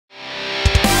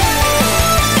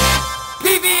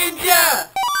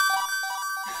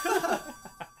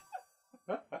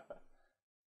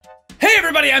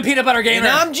everybody, I'm PeanutButterGamer. And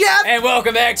I'm Jeff. And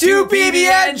welcome back to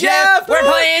PB Jeff. We're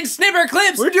playing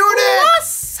Snipperclips. We're doing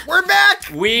it. We're back.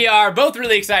 We are both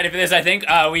really excited for this, I think.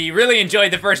 We really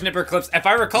enjoyed the first Snipperclips. If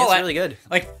I recall, it's really good.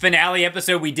 Like, finale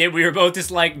episode we did, we were both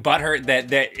just, like, butthurt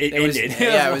that it ended.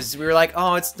 Yeah, it was, we were like,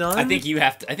 oh, it's done? I think you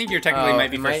have to, I think you're technically might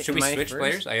be first. Should we switch first?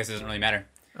 players? I guess it doesn't really matter.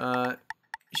 It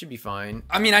should be fine.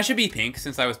 I mean, I should be pink,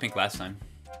 since I was pink last time.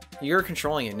 You're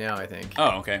controlling it now, I think.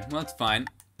 Oh, okay. Well, that's fine.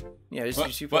 Yeah, just do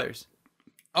two players.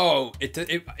 Oh,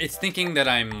 it's thinking that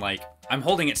I'm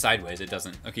holding it sideways. It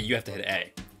doesn't. Okay, you have to hit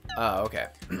A. Oh, okay.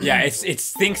 Yeah, it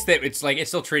thinks that it's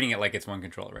still treating it like it's one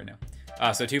controller right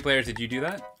now. So two players. Did you do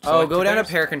that? Oh, go down to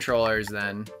pair controllers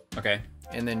then. Okay.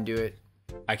 And then do it.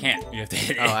 I can't. You have to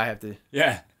hit A. Oh, I have to.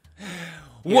 Yeah.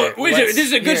 What? This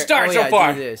is a good start so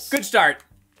far. Good start.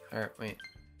 All right, wait.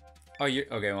 Oh, you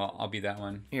okay? Well, I'll be that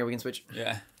one. Here, we can switch.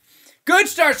 Yeah. Good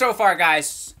start so far,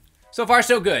 guys. So far,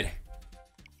 so good.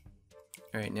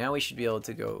 All right, now we should be able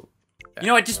to go back. You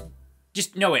know what?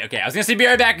 Just no wait. Okay, I was gonna say be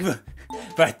right back,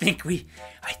 but I think we've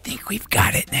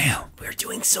got it now. We're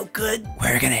doing so good.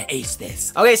 We're gonna ace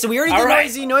this. Okay, so we already did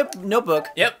Noisy Notebook.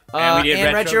 Yep. And we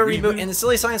did Retro Reboot. And the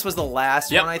Silly Science was the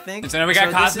last one, I think. And so now we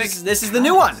got Cosmic. This is the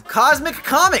new one. Cosmic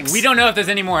Comics. We don't know if there's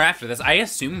any more after this. I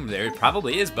assume there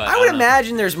probably is, but I would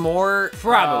imagine there's more.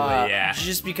 Probably, yeah.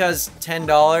 Just because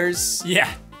 $10.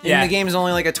 Yeah. And the game is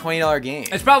only like a $20 game.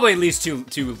 It's probably at least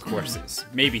two courses,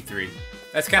 maybe 3.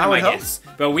 That's kind of my guess.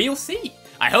 But we'll see.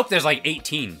 I hope there's like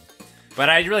 18. But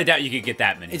I really doubt you could get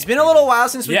that many. It's been a little while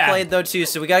since we played though too,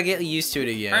 so we gotta get used to it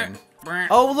again.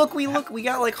 Oh look, we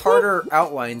got like harder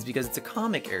outlines because it's a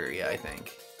comic area, I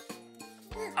think.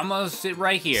 I'm gonna sit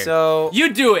right here. So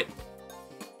you do it.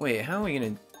 Wait, how are we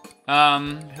gonna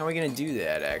do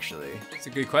that actually? It's a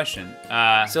good question.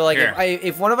 So like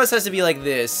if one of us has to be like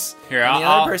this, and the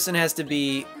other person has to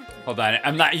be. Hold on,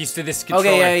 I'm not used to this controller.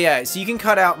 Okay, yeah. So you can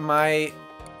cut out my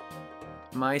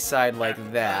side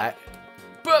like that.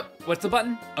 What's the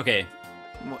button? Okay.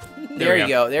 There you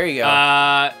go. There you go.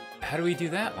 How do we do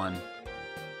that one?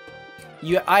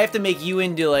 I have to make you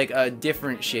into like a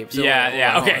different shape. So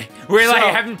yeah. Okay.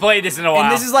 I haven't played this in a while.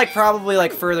 And this is like probably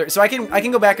like further. So I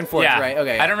can go back and forth, right?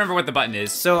 Okay. I don't remember what the button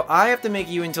is. So I have to make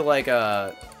you into like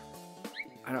a.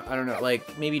 I don't know.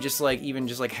 Like maybe just like even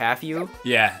just like half you.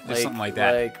 Yeah. Just something like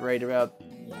that. Like right about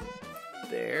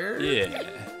there. Yeah.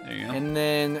 There you go. And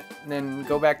then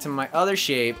go back to my other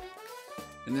shape.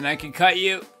 And then I can cut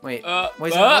you. Wait, why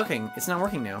is it not working? It's not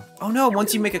working now. Oh no,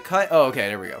 once you make a cut. Oh, okay,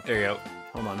 there we go. There you go.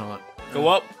 Hold on. Go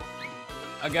up.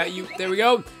 I got you. There we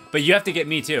go. But you have to get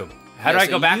me too. How do I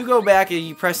go back? You go back and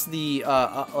you press the,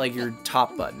 like your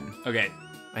top button. Okay.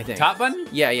 I think. Top button?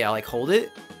 Yeah, like hold it.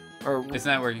 Or it's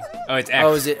not working. Oh, it's X.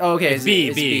 Oh, is it? Oh, okay. It's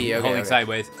B. Okay, holding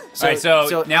sideways. So, all right,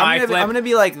 so now I'm gonna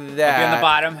be like that. On the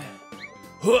bottom.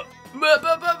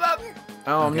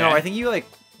 Oh no, I think you like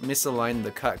misaligned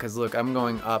the cut because look, I'm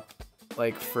going up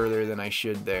like further than I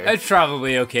should there. That's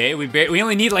probably okay. We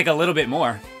only need like a little bit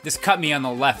more. Just cut me on the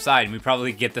left side and we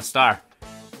probably get the star.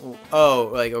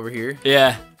 Oh, like over here?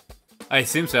 Yeah. I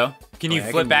assume so. Can you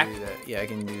flip back? Yeah, I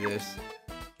can do this.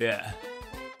 Yeah.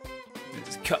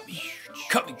 Just cut me.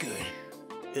 Cut me good.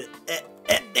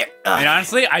 And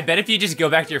honestly, I bet if you just go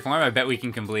back to your form, I bet we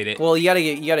can complete it. Well, you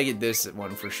gotta get this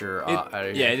one for sure.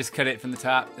 Yeah, just cut it from the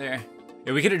top there.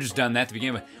 Yeah, we could have just done that to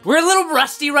begin with. We're a little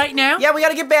rusty right now. Yeah, we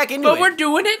gotta get back into it. But we're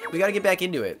doing it. We gotta get back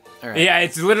into it. All right. Yeah,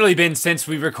 it's literally been since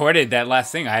we recorded that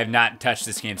last thing. I have not touched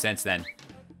this game since then.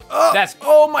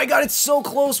 Oh my god, it's so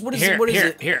close. What is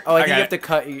it? Here. Oh, I think you have to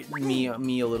cut me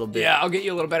a little bit. Yeah, I'll get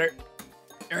you a little better.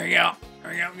 There we go.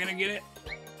 I'm gonna get it.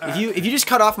 If you just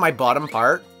cut off my bottom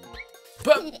part.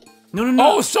 But no.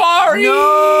 Oh, sorry. No.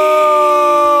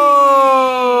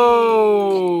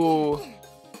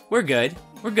 We're good.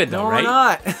 We're good though, right? No, we're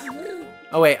not.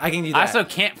 Oh wait, I can do that. I also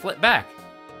can't flip back.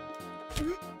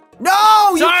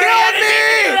 No, you Sorry, killed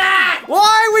me!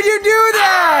 Why would you do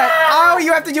that? Oh,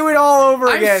 you have to do it all over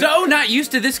again. I'm so not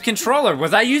used to this controller.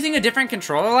 Was I using a different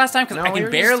controller last time? Because I can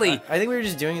barely. I think we were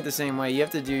just doing it the same way. You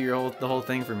have to do the whole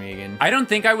thing for me again. I don't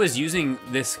think I was using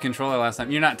this controller last time.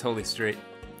 You're not totally straight.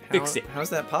 Fix it. How's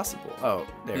that possible? Oh,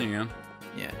 there you go.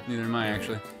 Yeah. Neither am I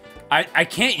actually. I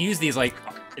can't use these like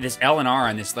this L and R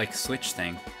on this like switch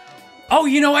thing. Oh,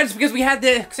 you know what? It's because we had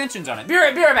the extensions on it. Be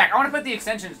right back. I want to put the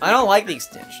extensions. I don't like the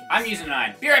extensions. I'm using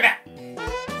mine. Be right back.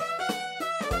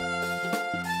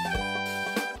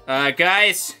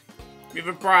 Guys, we have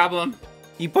a problem.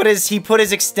 He put his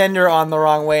extender on the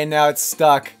wrong way, and now it's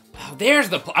stuck. Oh, there's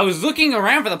the. I was looking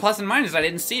around for the plus and minus. I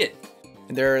didn't see it.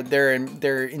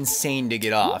 They're insane to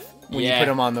get off when you put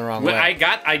them on the wrong way. I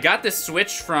got this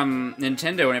Switch from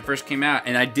Nintendo when it first came out,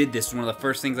 and I did this. One of the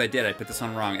first things I did, I put this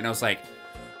on wrong, and I was like,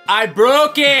 I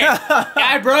broke it.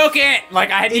 I broke it. Like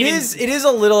I hadn't even... It is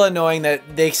a little annoying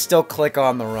that they still click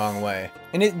on the wrong way.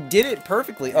 And it did it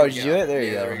perfectly. Oh, did you do it? There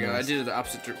you go. There we go. I did it the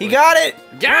opposite. He got it.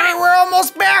 Got it. We're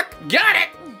almost back. Got it.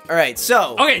 All right,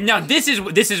 so. Okay, no, this is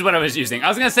what I was using. I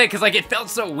was gonna say because like it felt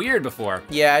so weird before.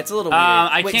 Yeah, it's a little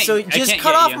weird. Wait, so just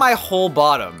cut off my whole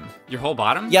bottom. Your whole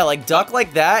bottom? Yeah, like duck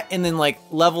like that, and then like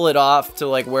level it off to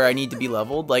like where I need to be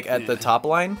leveled, like at the top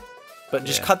line. But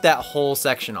just cut that whole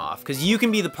section off, because you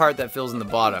can be the part that fills in the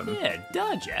bottom. Yeah,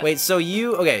 duh, Jeff. Wait, so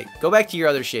okay, go back to your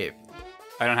other shape.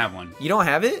 I don't have one. You don't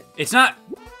have it? It's not.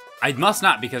 I must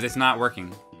not because it's not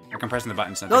working. I'm compressing the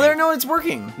button. No, it's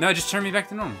working. No, just turn me back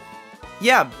to normal.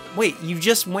 Yeah, wait, you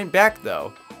just went back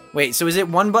though. Wait, so is it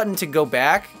one button to go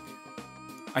back?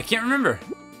 I can't remember.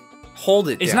 Hold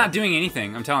it down. It's not doing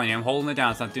anything. I'm telling you, I'm holding it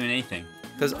down. It's not doing anything.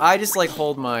 Because I just like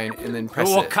hold mine and then press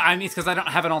it. I mean, it's because I don't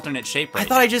have an alternate shape right I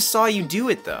thought I just saw you do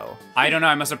it though. I don't know.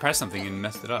 I must have pressed something and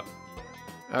messed it up.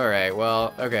 All right.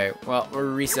 Well, okay. Well, we're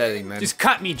resetting then. Just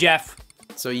cut me, Jeff.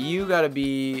 So you gotta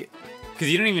be.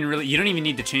 Because you don't even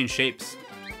need to change shapes.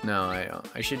 No, I don't.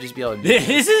 I should just be able to.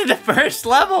 This is the first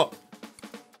level.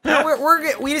 No,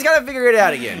 we just gotta figure it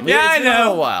out again. Yeah, it's been I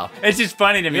know. a while. It's just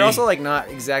funny to me. You're also like not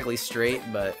exactly straight,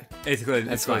 but it's good.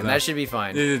 That's fine. That should be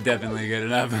fine. This is definitely good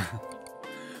enough.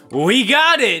 We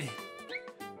got it.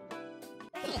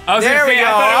 There we go.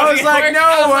 I was like,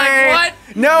 no way. What?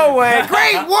 No way.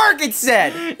 Great work, it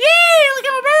said. Yay, look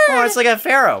at my bird. Oh, it's like a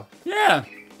pharaoh. Yeah.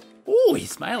 Ooh,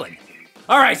 he's smiling.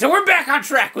 All right, so we're back on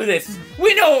track with this.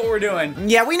 We know what we're doing.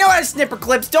 Yeah, we know how to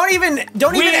Snipperclips. Don't even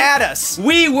add us.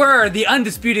 We were the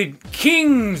undisputed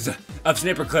kings of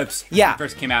Snipperclips. Yeah. When it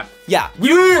first came out. Yeah.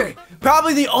 We were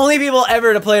probably the only people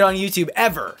ever to play it on YouTube,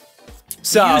 ever.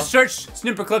 So you search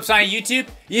Snipperclips on YouTube,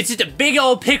 it's just a big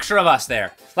old picture of us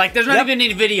there. Like there's not even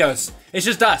any videos. It's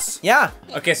just us. Yeah.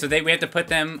 Okay, so we have to put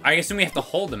them. I assume we have to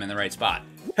hold them in the right spot.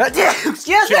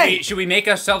 Should we make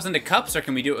ourselves into cups, or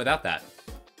can we do it without that?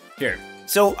 Here.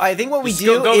 So I think what we Just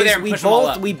do go over there is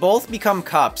and we both become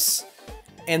cups,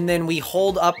 and then we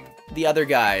hold up the other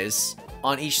guys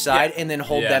on each side, and then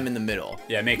hold them in the middle.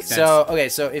 Yeah, makes sense. So okay,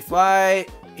 so if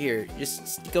here,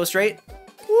 just go straight.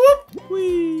 Whoop.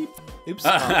 Whee. Oops.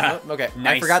 Okay.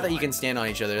 Nice I forgot that you can stand on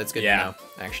each other. That's good to know,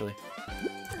 actually.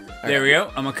 There we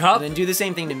go. I'm a cup. And then do the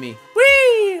same thing to me.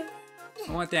 Whee!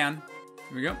 I went down.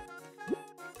 Here we go.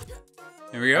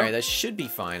 There we go. All right, that should be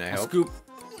fine. I hope. Scoop.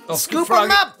 Oh, Scoop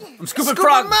him up! I'm scooping Scoop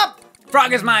frog. him up!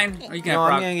 Frog is mine. Oh, you can have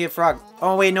frog. I'm gonna get frog.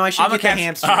 Oh wait, no, I should get the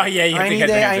hamster. Oh yeah, you have to get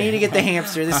the hamster. I need to get the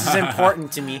hamster. This is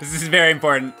important to me. This is very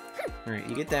important. All right,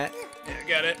 you get that. Yeah, I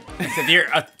got it. Except you're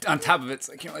on top of it,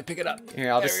 so I can't really pick it up.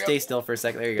 Here, I'll just stay still for a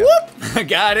second. There you go. Whoop! I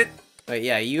got it. Wait,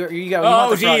 yeah, you got.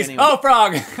 Oh jeez. Anyway. Oh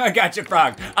frog. I got you,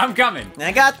 frog. I'm coming.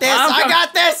 I got this. I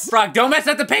got this. Frog, don't mess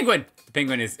up the penguin. The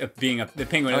penguin is the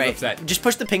penguin is upset. Just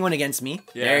push the penguin against me.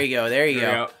 Yeah. There you go. There you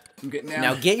go. I'm getting down.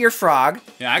 Now get your frog.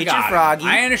 Yeah, get your froggy.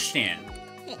 I understand.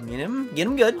 Get him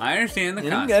good. I understand the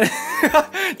concept.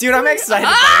 Good. Dude, I'm excited.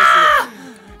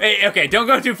 Hey, okay, don't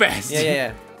go too fast.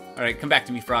 Yeah. All right, come back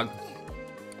to me, frog.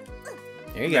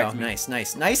 There you go. Nice.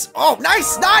 Oh,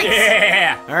 nice.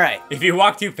 Yeah. All right. If you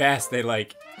walk too fast, they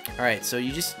like. All right, so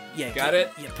you just got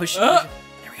it. Yeah, push. There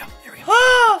we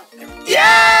go.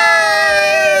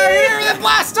 Yeah!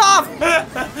 Blast off!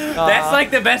 That's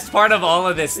like the best part of all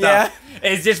of this stuff. Yeah.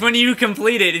 It's just when you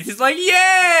complete it, it's just like,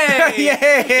 yay!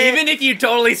 Yay! Even if you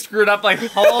totally screwed up like the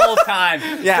whole time.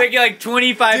 Yeah. It's like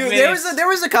 25 minutes. There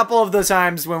was a couple of those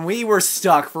times when we were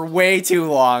stuck for way too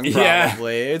long,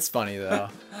 probably. Yeah. It's funny though.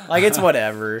 Like, it's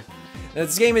whatever.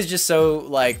 This game is just so,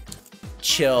 like,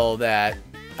 chill that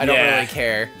I don't really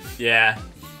care. Yeah.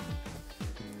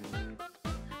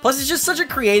 Plus, it's just such a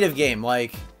creative game,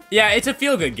 like... Yeah, it's a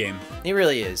feel-good game. It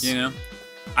really is. You know?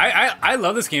 I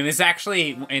love this game. It's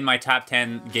actually in my top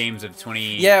 10 games of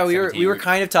 2017. Yeah, we were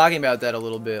kind of talking about that a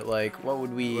little bit. Like, what are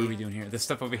we doing here? This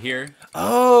stuff over here?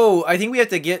 Oh, I think we have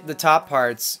to get the top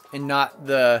parts and not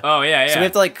the... Oh, yeah. So we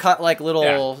have to, like, cut, like,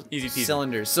 little easy peasy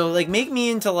cylinders. So, like, make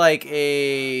me into, like,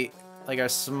 a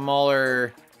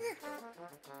smaller...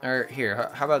 Or, here,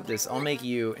 how about this? I'll make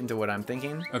you into what I'm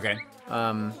thinking. Okay.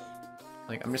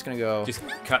 Like, I'm just gonna go... Just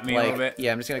cut me a little bit?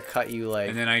 Yeah, I'm just gonna cut you, like...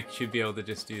 And then I should be able to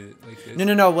just do it like this.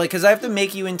 No, like, because I have to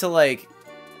make you into, like...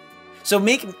 So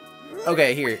make...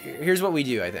 Okay, here's what we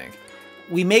do, I think.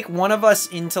 We make one of us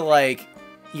into, like...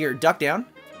 Here, duck down.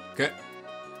 Okay.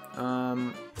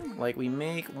 Like, we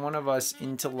make one of us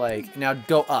into, like... Now,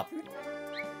 go up.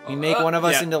 We make one of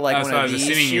us into, like, one of these That's what I was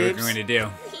assuming shapes. you were going to do.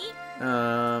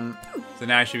 So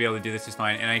now I should be able to do this just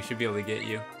fine, and I should be able to get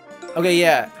you. Okay,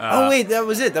 yeah. Oh wait, that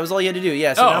was it. That was all you had to do.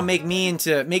 Yeah. So now make me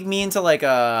into like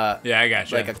a. Yeah, I got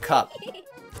you. Like a cup.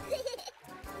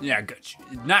 Yeah, good.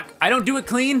 I don't do it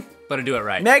clean, but I do it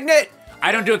right. Magnet!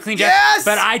 I don't do it clean, Jeff, Yes!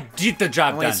 but I get the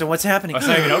job done. Wait, so what's happening? It's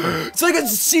not even over. It's like a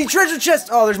sea treasure chest.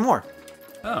 Oh, there's more.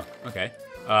 Oh, okay.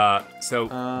 So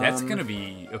that's gonna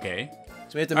be okay.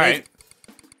 So we have to make. Right.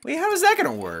 Wait, how is that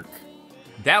gonna work?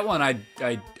 That one,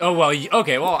 oh well,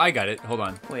 okay. Well, I got it. Hold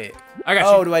on. Wait. I got you.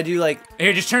 Oh, do I do like?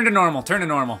 Here, just turn to normal. Turn to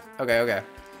normal. Okay.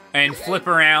 And flip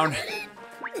around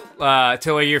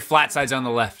till your flat side's on the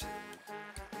left.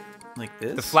 Like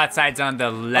this? The flat side's on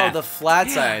the left. Oh, the flat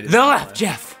side. The left,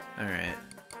 Jeff. All right.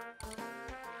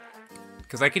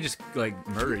 Because I could just like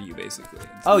murder you basically.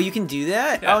 Oh, you can do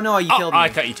that? Yeah. Oh no, you killed me. I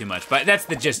cut you too much, but that's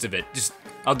the gist of it. Just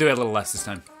I'll do it a little less this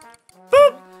time.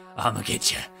 Boop. I'ma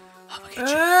get you.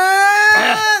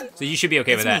 So you should be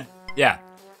okay with that. Yeah.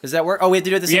 Does that work? Oh, we have to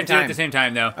do it at the same time. We have to do it at the same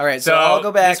time though. All right, so I'll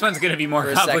go back. This one's gonna be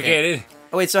more complicated.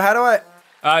 Oh wait, so how do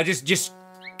I? Just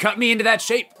cut me into that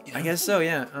shape. You know? I guess so,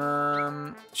 yeah.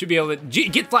 Should be able to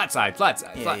get flat side.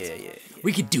 Yeah.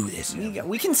 We could do this.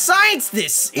 We can science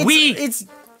this. It's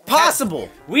possible.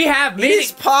 We have made it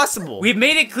is possible. We've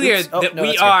made it clear that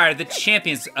we are the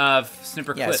champions of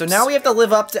Snipperclips. Yeah, so now we have to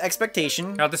live up to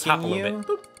expectation. I'll just hop a little bit.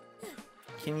 Boop.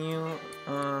 Can you,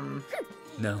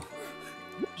 No.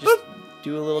 Just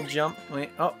do a little jump. Wait,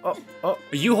 oh.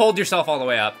 You hold yourself all the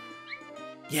way up.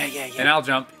 Yeah. And I'll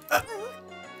jump.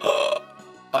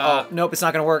 Nope, it's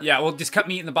not gonna work. Yeah, well, just cut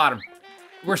me in the bottom.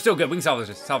 We're still good. We can salvage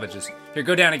this. Here,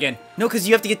 go down again. No, because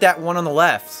you have to get that one on the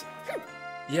left.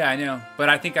 Yeah, I know, but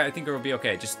I think it will be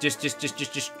okay. Just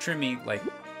trim me like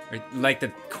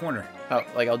the corner. Oh,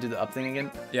 like I'll do the up thing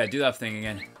again. Yeah, do the up thing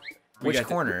again. Which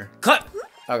corner? Cut.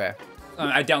 Okay.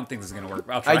 I don't think this is gonna work.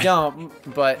 I'll try. I don't,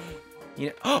 but you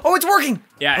know. Oh, it's working.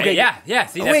 Yeah. Okay. Yeah.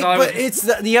 See, that's all. But it's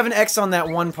you have an X on that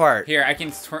one part. Here, I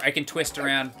can twist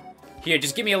around. Here,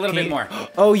 just give me a little bit more.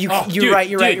 Oh, you're right.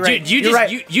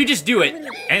 You just do it, and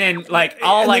then like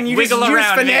I'll like wiggle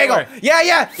around. Finagle.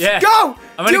 Yeah. Go.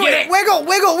 I'm gonna get it. Wiggle.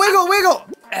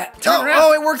 Turn around.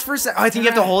 Oh, it works for a second. Oh, I think you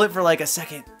have to hold it for like a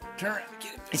second. Turn around.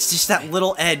 Get it. It's just that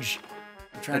little edge.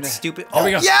 That's stupid. There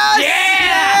we go.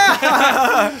 Yes!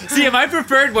 Yeah! See, my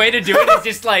preferred way to do it is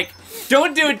just like,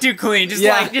 don't do it too clean. Just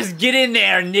just get in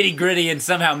there nitty gritty and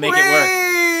somehow make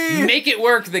it work. Make it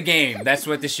work the game. That's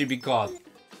what this should be called.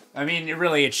 I mean,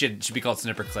 it should be called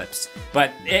Snipperclips.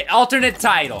 But alternate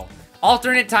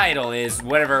title is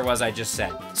whatever it was I just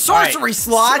said. Sorcery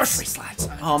slots. Sorcery slots.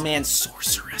 Oh man,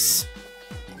 sorceress.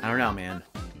 I don't know, man.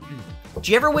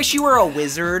 Do you ever wish you were a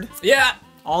wizard? Yeah.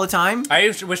 All the time? I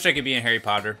wish I could be in Harry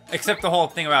Potter. Except the whole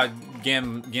thing about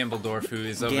Gambledorf, who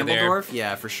is over there. Gambledorf?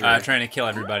 Yeah, for sure. Trying to kill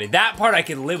everybody. That part I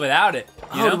could live without it.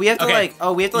 You know? Do we have to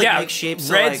make shapes?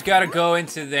 Red's gotta go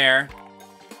into there.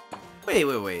 Wait.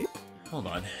 Hold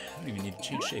on. I don't even need to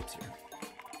change shapes here.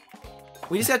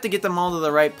 We just have to get them all to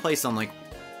the right place on like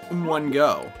one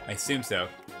go. I assume so.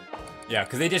 Yeah,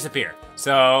 because they disappear.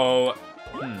 So,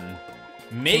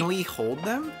 Can we hold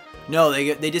them? No,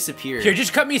 they disappear. Here,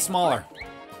 just cut me smaller.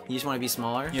 You just want to be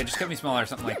smaller? Yeah, just cut me smaller,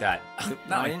 something like that.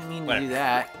 No, I didn't mean to do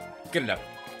that. Good enough.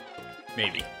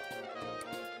 Maybe.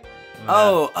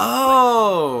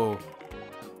 Oh,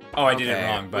 I did it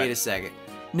wrong, but... Wait a second.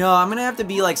 No, I'm gonna have to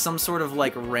be like some sort of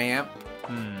like ramp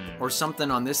or something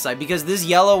on this side because this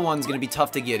yellow one's gonna be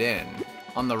tough to get in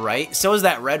on the right. So is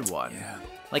that red one. Yeah.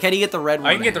 Like, how do you get the red one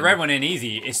I can get the red one in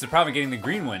easy. It's the problem getting the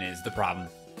green one is the problem.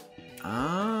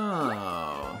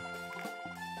 Oh.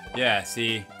 Yeah,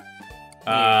 see.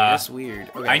 That's weird.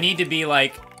 Okay. I need to be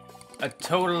like a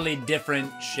totally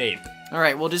different shape.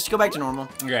 Alright, well just go back to normal.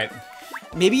 Okay.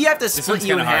 Maybe you have to split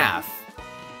you in half.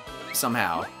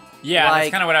 Somehow. Yeah, that's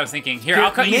kind of what I was thinking. Here,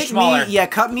 I'll cut you smaller.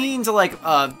 Cut me into like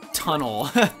a tunnel.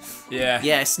 Yeah.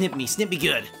 Yeah, snip me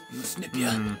good. Snip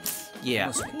ya.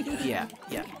 Yeah.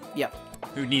 Yeah.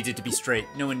 Who needs it to be straight?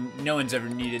 No one's ever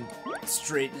needed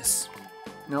straightness.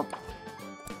 Nope.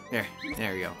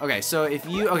 There we go. Okay, so if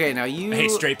you, now you... I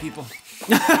hate straight people.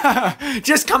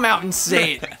 Just come out and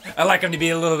say it. I like them to be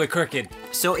a little bit crooked.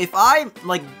 So if I,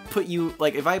 like,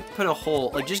 if I put a hole,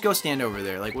 like, just go stand over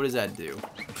there. Like, what does that do?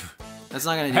 That's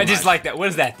not gonna do I just much. like that. What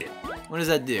does that do? What does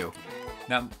that do?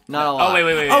 Not a lot. Oh,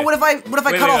 wait. Oh, what if I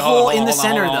cut a hole in the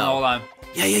center, though? Hold on.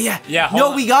 Yeah. Yeah,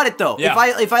 no, we got it, though. Yeah.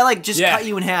 If I, like, just cut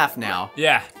you in half now.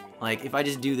 Yeah. Like, if I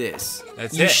just do this.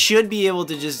 That's you it. should be able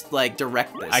to just, like,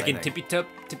 direct this, I can think.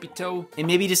 tippy toe. And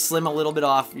maybe just slim a little bit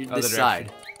off this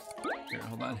side. Here,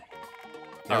 hold on.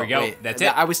 There we go. Wait, that's it.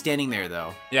 I was standing there,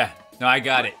 though. Yeah. No, I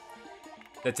got it.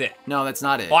 That's it. No, that's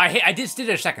not it. Well, I just did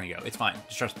it a second ago. It's fine.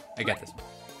 Just trust me. I got this.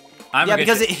 Yeah,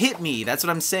 because it hit me. That's what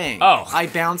I'm saying. Oh. I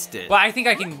bounced it. Well, I think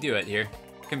I can do it here.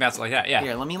 I can bounce it like that. Yeah.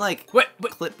 Here, let me like what?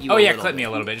 clip you. Oh yeah, clip me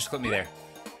a little bit. Just clip me there.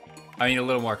 I mean a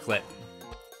little more clip.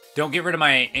 Don't get rid of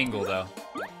my angle though.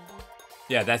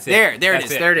 Yeah, that's it. There it that's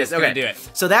is. There it is. That's Okay. Do it.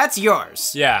 So that's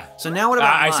yours. Yeah. So now what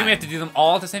about I mine? assume we have to do them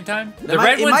all at the same time. The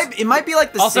red ones. It might be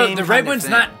like the same. Also, the red kind of one's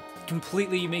thing. not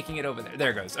completely making it over there.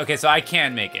 There it goes. Okay, so I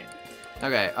can make it.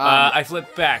 Okay. I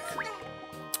flip back.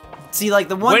 See, like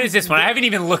the one. What is this one? I haven't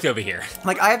even looked over here.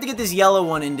 Like I have to get this yellow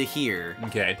one into here.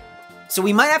 Okay. So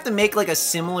we might have to make like a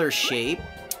similar shape.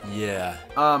 Yeah.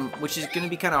 Which is gonna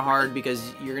be kind of hard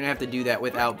because you're gonna have to do that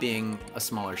without being a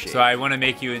smaller shape. So I want to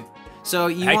make you. So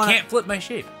you. I can't flip my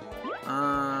shape.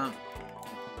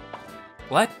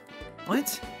 What?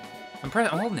 What? I'm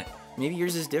holding it. Maybe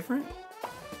yours is different.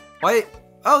 Wait.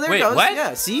 Oh, there it goes. What?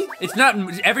 Yeah. See? It's not.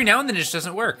 Every now and then it just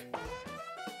doesn't work.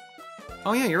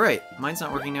 Oh yeah, you're right. Mine's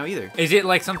not working now either. Is it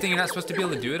like something you're not supposed to be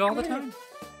able to do it all the time?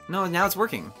 No, now it's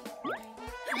working.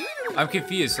 I'm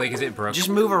confused. Like, is it broken? Just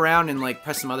move around and like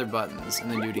press some other buttons and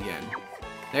then do it again.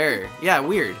 There. Yeah,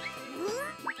 weird.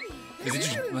 Is it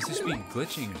just, must just be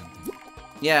glitching or something?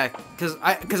 Yeah, cause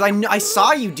I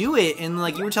saw you do it and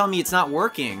like you were telling me it's not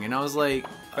working and I was like,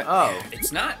 but oh,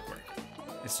 it's not working.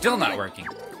 It's still not working.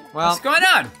 Well, what's going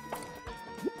on?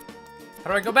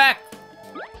 How do I go back?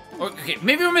 Okay,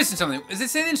 maybe we're missing something. Is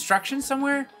this in instructions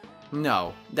somewhere?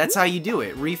 No, that's how you do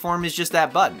it. Reform is just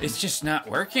that button. It's just not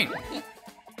working.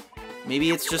 Maybe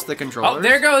it's just the controller. Oh,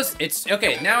 there it goes. It's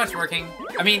okay. Now it's working.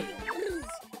 I mean,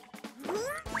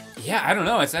 yeah, I don't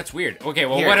know. That's weird. Okay,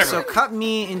 well, Here, whatever. So cut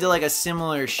me into like a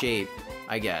similar shape,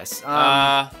 I guess.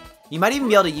 You might even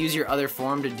be able to use your other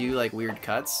form to do like weird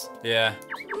cuts. Yeah.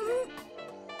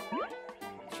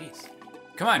 Jeez.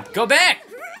 Come on, go back.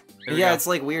 Yeah, it's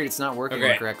like weird. It's not working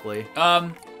correctly.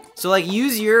 So like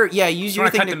use your use your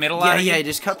thing cut to the middle out. Yeah,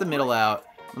 just cut the middle out.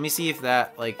 Let me see if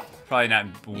that like. Probably not.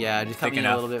 Yeah, just cut me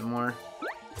a little bit more.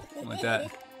 Like that.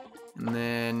 And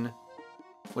then,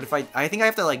 what if I think I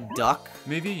have to like duck?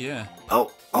 Maybe, yeah.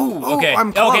 Oh, okay.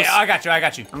 I'm close. Okay, I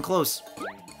got you. I'm close.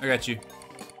 I got you.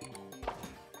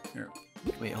 Here.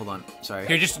 Wait, hold on. Sorry.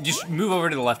 Here, just move over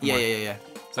to the left more. Yeah.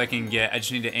 So I can get, I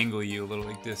just need to angle you a little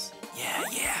like this.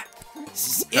 Yeah.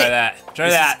 This is Try it. that.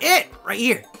 This is it, right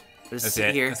here. That's sit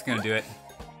it. here. That's gonna do it.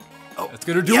 Oh, that's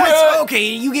gonna do it.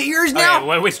 Okay, you get yours now.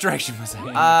 Okay, which direction was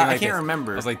I? I can't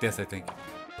remember. I was like this, I think.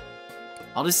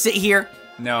 I'll just sit here.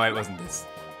 No, it wasn't this.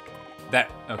 That,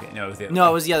 okay, no, it was the other No, way.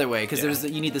 it was the other way, because there's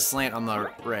you need the slant on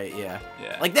the right, yeah.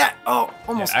 Yeah. Like that. Oh,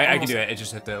 almost. Yeah, I can do it. I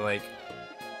just have to like,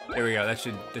 there we go. That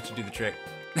should do the trick.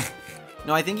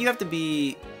 No, I think you have to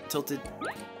be tilted.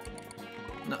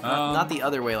 No, not the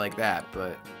other way like that,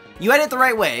 but you had it the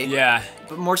right way. Yeah.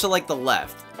 But more so like the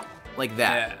left, like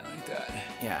that. Yeah, like that.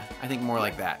 Yeah, I think more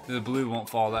like that. The blue won't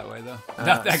fall that way though.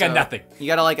 I got nothing. You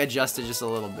gotta like adjust it just a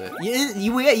little bit.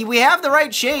 We have the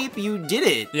right shape. You did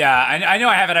it. Yeah, I know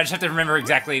I have it. I just have to remember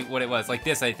exactly what it was. Like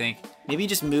this, I think. Maybe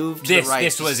just move to the right.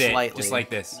 This was slightly. it. Just like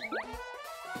this.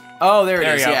 Oh, there it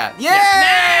is. Yeah.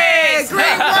 Yay! Nice!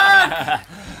 Great work!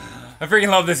 I freaking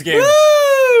love this game.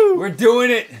 Woo! We're doing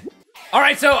it. All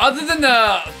right, so other than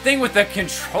the thing with the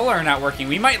controller not working,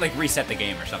 we might like reset the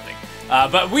game or something.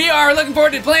 But we are looking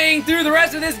forward to playing through the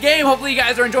rest of this game. Hopefully you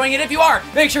guys are enjoying it. If you are,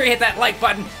 make sure you hit that like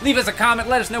button, leave us a comment,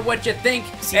 let us know what you think,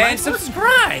 and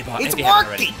subscribe. It's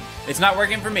working. It's not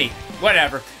working for me.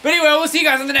 Whatever. But anyway, we'll see you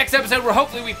guys in the next episode where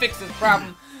hopefully we fix this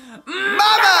problem.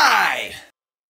 Bye-bye!